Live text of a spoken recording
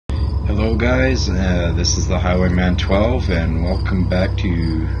Hello guys, this is the Highwayman 12 and welcome back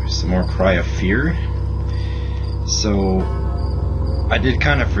to some more Cry of Fear. So, I did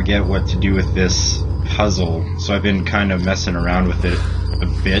kind of forget what to do with this puzzle, so I've been kind of messing around with it a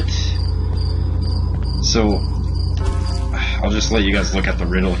bit. So, I'll just let you guys look at the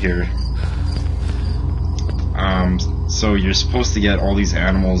riddle here. So you're supposed to get all these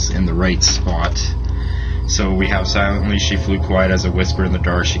animals in the right spot. So we have silently she flew quiet as a whisper in the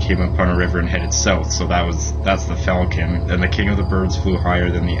dark, she came upon a river and headed south. So that's the falcon. And the king of the birds flew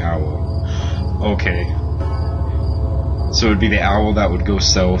higher than the owl. Okay. So it would be the owl that would go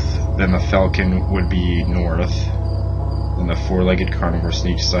south, then the falcon would be north. Then the four-legged carnivore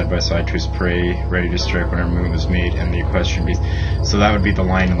sneaked side by side to his prey, ready to strike when her move was made, and the equestrian beast. So that would be the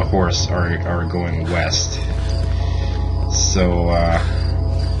lion and the horse are going west. So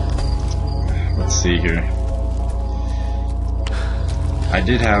let's see here. I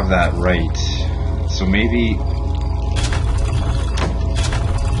did have that right, so maybe,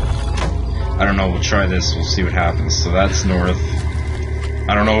 I don't know, we'll try this, we'll see what happens. So that's north.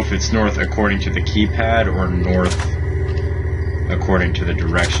 I don't know if it's north according to the keypad or north according to the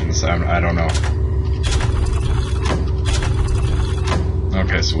directions. I don't know.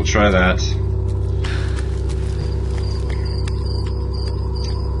 Okay, so we'll try that.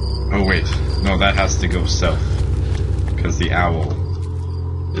 Oh wait, no, that has to go south, because the owl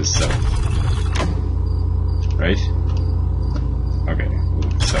is south, right? Okay,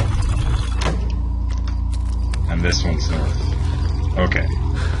 south. And this one's north. Okay.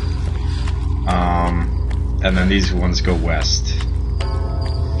 And then these ones go west.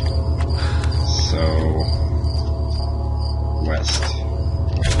 So, west.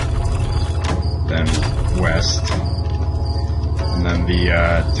 Then west. And then the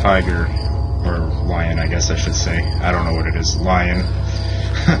tiger, or lion, I guess I should say. I don't know what it is. Lion.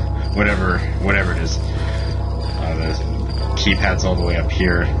 whatever it is. The keypad's all the way up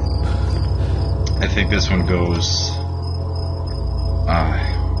here. I think this one goes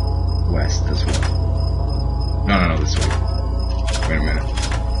west this way. No, this way. Wait a minute.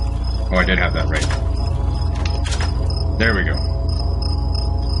 Oh, I did have that right. There we go.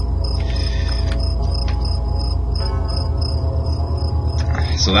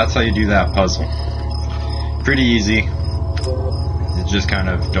 So that's how you do that puzzle. Pretty easy. You just kind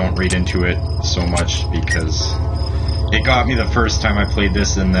of don't read into it so much, because it got me the first time I played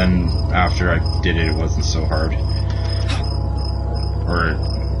this, and then after I did it, it wasn't so hard. Or it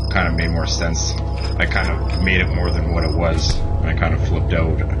kind of made more sense. I kind of made it more than what it was. I kind of flipped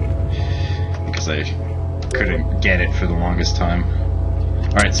out because I couldn't get it for the longest time.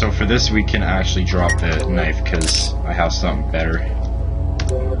 Alright, so for this we can actually drop the knife because I have something better.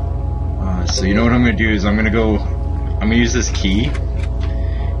 So you know what I'm going to do is I'm going to use this key,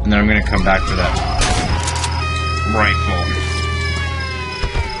 and then I'm going to come back for that rifle.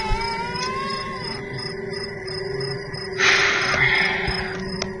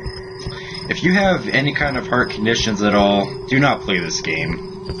 If you have any kind of heart conditions at all, do not play this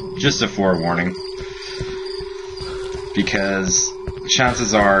game. Just a forewarning. Because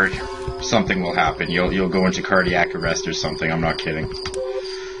chances are something will happen. You'll go into cardiac arrest or something. I'm not kidding.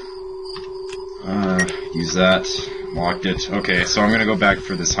 Use that. Locked it. Okay, so I'm gonna go back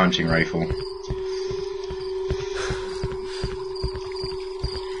for this hunting rifle.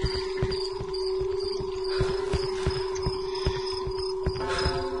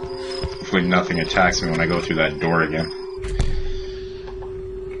 Hopefully nothing attacks me when I go through that door again.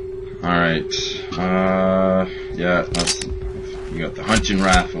 Alright. Yeah, you got the hunting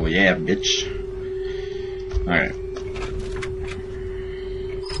rifle, yeah, bitch. Alright.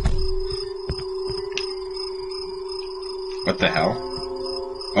 What the hell?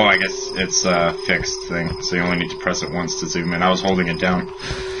 Oh, I guess it's a fixed thing, so you only need to press it once to zoom in. I was holding it down.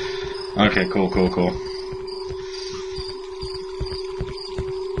 Okay, cool.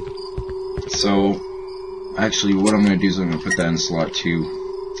 So, actually, what I'm going to do is I'm going to put that in slot 2.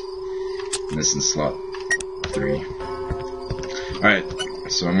 And this in slot 3. Alright,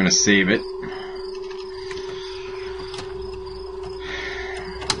 so I'm going to save it.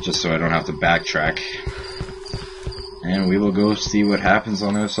 Just so I don't have to backtrack. And we will go see what happens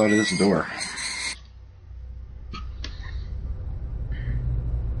on the other side of this door.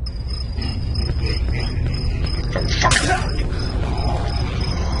 Oh, fuck.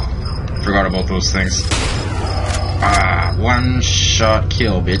 Forgot about those things. One shot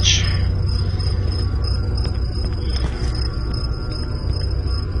kill, bitch.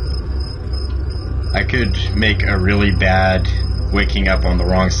 I could make a really bad waking up on the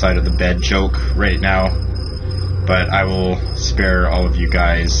wrong side of the bed joke right now, but I will spare all of you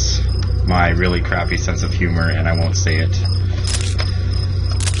guys my really crappy sense of humor, and I won't say it.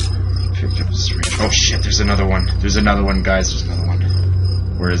 Picked up a syringe. Oh shit, there's another one. There's another one, guys. There's another one.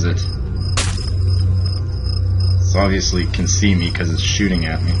 Where is it? It's obviously can see me because it's shooting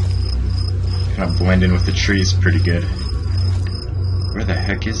at me. Kind of blend in with the trees pretty good. Where the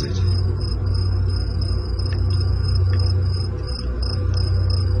heck is it?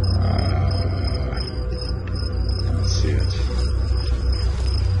 Let's see it.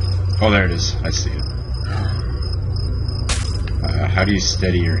 Oh, there it is. I see it. How do you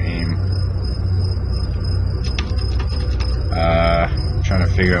steady your aim? I'm trying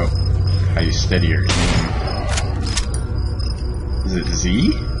to figure out how you steady your aim. Is it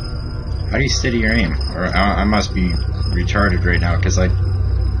Z? How do you steady your aim? Or I must be retarded right now because when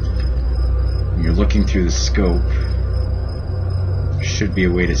you're looking through the scope, there should be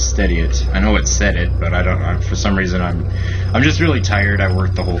a way to steady it. I know it said it, but I don't. For some reason, I'm just really tired. I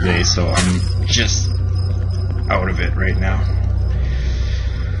worked the whole day, so I'm just out of it right now.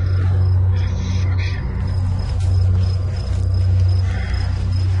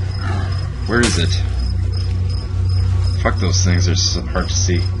 Where is it? Fuck those things, they're so hard to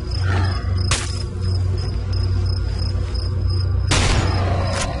see.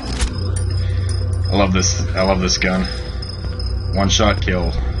 I love this gun. One shot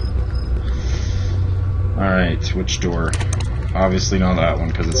kill. Alright, which door? Obviously not that one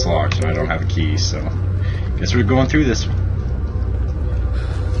because it's locked and I don't have a key, so guess we're going through this one.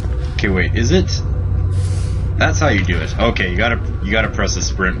 Okay, wait, is it? That's how you do it. Okay, you gotta press the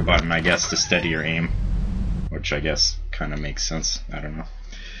sprint button, I guess, to steady your aim. Which I guess kind of makes sense. I don't know.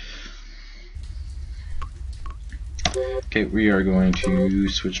 Okay, we are going to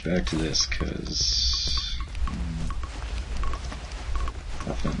switch back to this because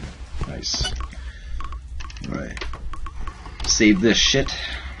nothing nice. Right. Save this shit.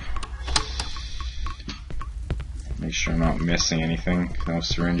 Make sure I'm not missing anything. No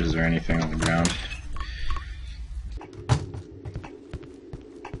syringes or anything on the ground.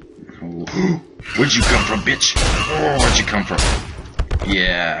 Oh. Where'd you come from, bitch? Oh, where'd you come from?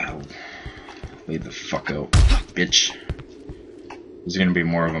 Yeah. Lay the fuck out, bitch. There's gonna be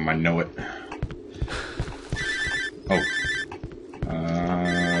more of them, I know it. Oh.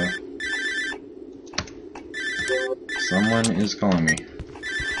 Someone is calling me.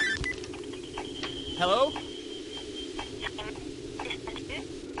 Hello?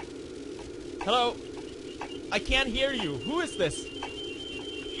 Hello? I can't hear you. Who is this?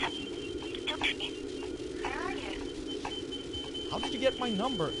 How did you get my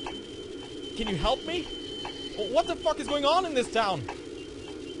number? Can you help me? What the fuck is going on in this town?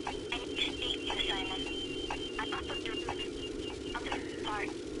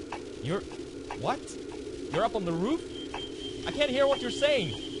 You're... what? You're up on the roof? I can't hear what you're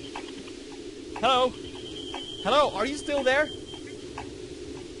saying. Hello? Hello, are you still there?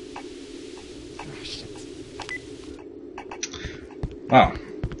 Oh, shit. Wow.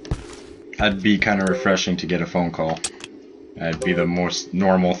 That'd be kind of refreshing to get a phone call. That'd be the most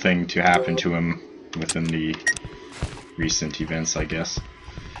normal thing to happen to him within the recent events, I guess.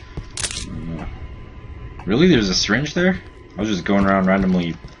 Really? There's a syringe there? I was just going around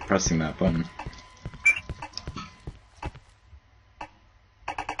randomly pressing that button.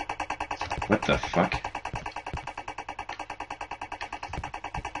 What the fuck?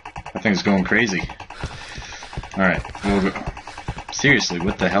 That thing's going crazy. Alright, seriously,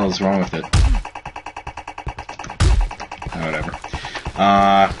 what the hell is wrong with it? Whatever.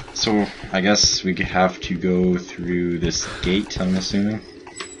 So I guess we have to go through this gate, I'm assuming.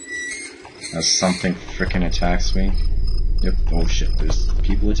 As something frickin' attacks me. Yep. Oh shit, there's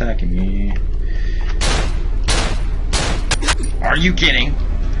people attacking me. Are you kidding?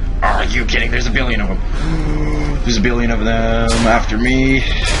 Are you kidding? There's a billion of them. There's a billion of them after me.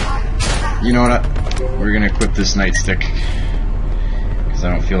 You know what? We're gonna equip this nightstick. Because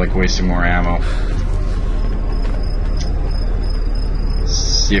I don't feel like wasting more ammo.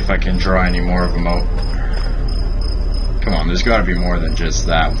 See if I can draw any more of them out. Come on, there's gotta be more than just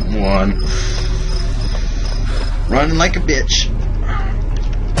that one. Running like a bitch.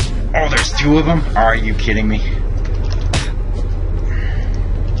 Oh, there's two of them? Are you kidding me?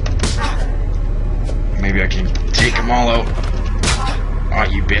 Maybe I can take them all out. Oh,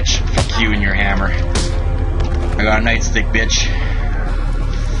 you bitch. Fuck you and your hammer. I got a nightstick, bitch.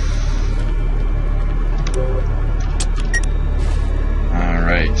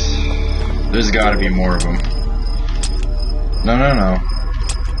 Alright. There's gotta be more of them. No, no, no.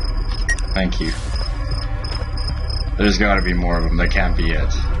 Thank you. There's gotta be more of them. That can't be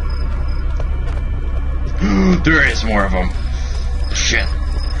it. There is more of them. Shit.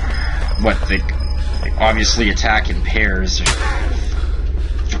 what, they obviously attack in pairs.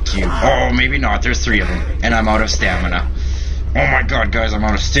 Fuck you. Oh, maybe not. There's 3 of them. And I'm out of stamina. Oh my god, guys, I'm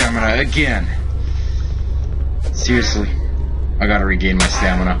out of stamina again. Seriously. I gotta regain my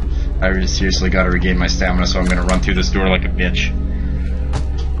stamina. I really seriously gotta regain my stamina, so I'm gonna run through this door like a bitch.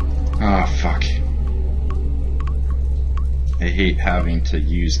 Oh, fuck. I hate having to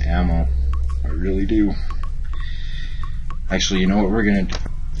use ammo. I really do. Actually, you know what we're gonna do?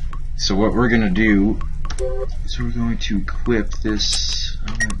 So what we're gonna do is we're going to equip this.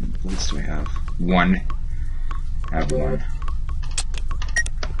 How many bullets do I have? 1. I have 1.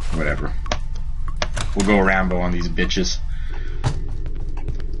 Whatever. We'll go Rambo on these bitches.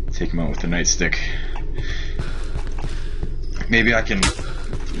 Take them out with the nightstick. Maybe I can.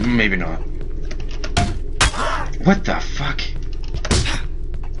 Maybe not. What the fuck?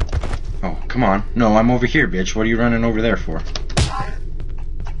 Oh, come on. No, I'm over here, bitch. What are you running over there for?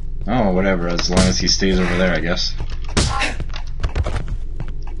 Oh, whatever. As long as he stays over there, I guess.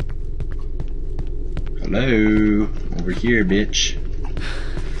 Hello? Over here, bitch.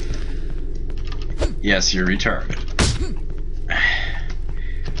 Yes, you're retarded.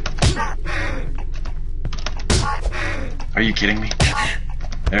 Are you kidding me?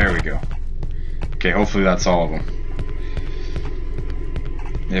 There we go. Okay, hopefully that's all of them.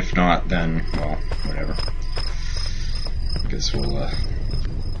 If not, then, well, whatever. I guess we'll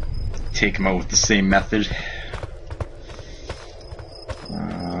take them out with the same method.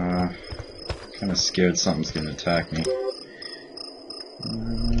 Kind of scared something's gonna attack me.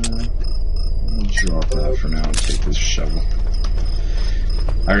 I'll drop that for now and take this shovel.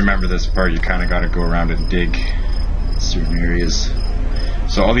 I remember this part, you kind of got to go around and dig certain areas.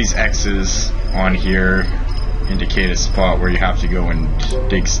 So all these X's on here indicate a spot where you have to go and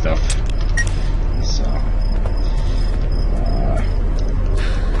dig stuff. So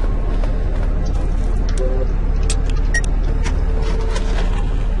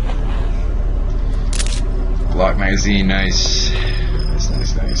Glock magazine, nice.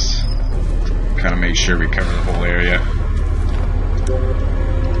 Nice. Kind of make sure we cover the whole area.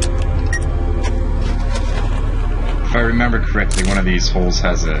 If I remember correctly, one of these holes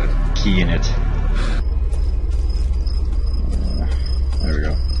has a key in it. There we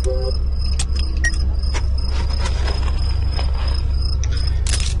go.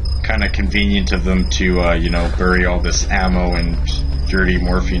 Kind of convenient of them to, you know, bury all this ammo and dirty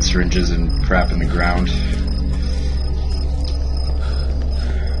morphine syringes and crap in the ground.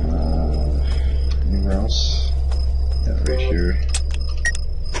 Anywhere else? Yeah, right here.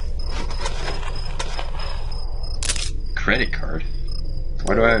 Credit card?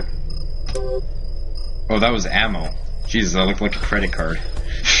 Why do I... Oh, that was ammo. Jesus, I look like a credit card.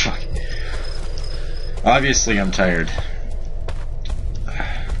 Fuck. Obviously, I'm tired.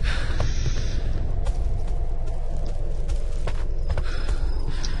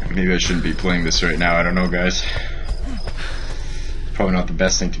 Maybe I shouldn't be playing this right now. I don't know, guys. Probably not the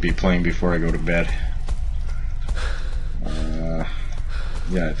best thing to be playing before I go to bed.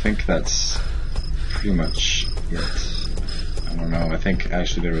 Yeah, I think that's pretty much it. I don't know, I think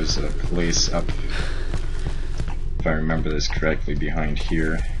actually there was a place up, if I remember this correctly, behind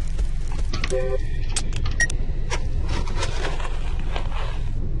here.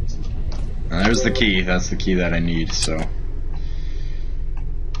 And there's the key, that's the key that I need, so.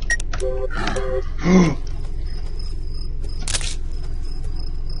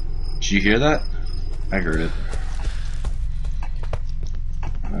 Did you hear that? I heard it.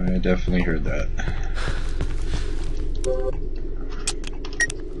 I definitely heard that.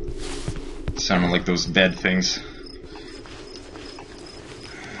 Sounded like those bed things.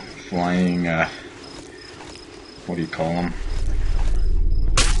 Flying, what do you call them?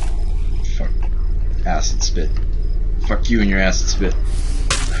 Fuck. Acid spit. Fuck you and your acid spit.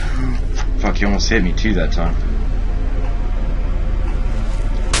 Fuck, you almost hit me too that time.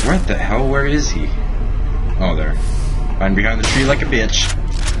 What the hell? Where is he? Oh, there. Hiding behind the tree like a bitch.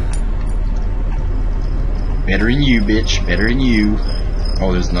 Better than you, bitch. Better than you.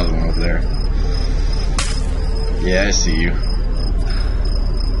 Oh, there's another one over there. Yeah, I see you.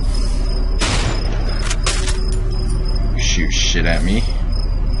 Shoot shit at me.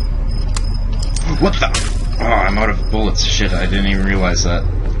 What the? Oh, I'm out of bullets. Shit, I didn't even realize that.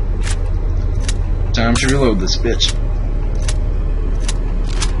 Time to reload this bitch.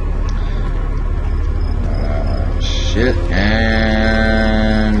 Shit,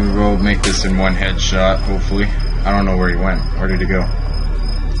 and we'll make this in one headshot, hopefully. I don't know where he went. Where did he go?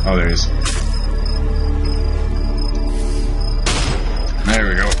 Oh, there he is. There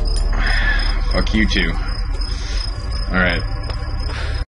we go. Fuck you too. Alright.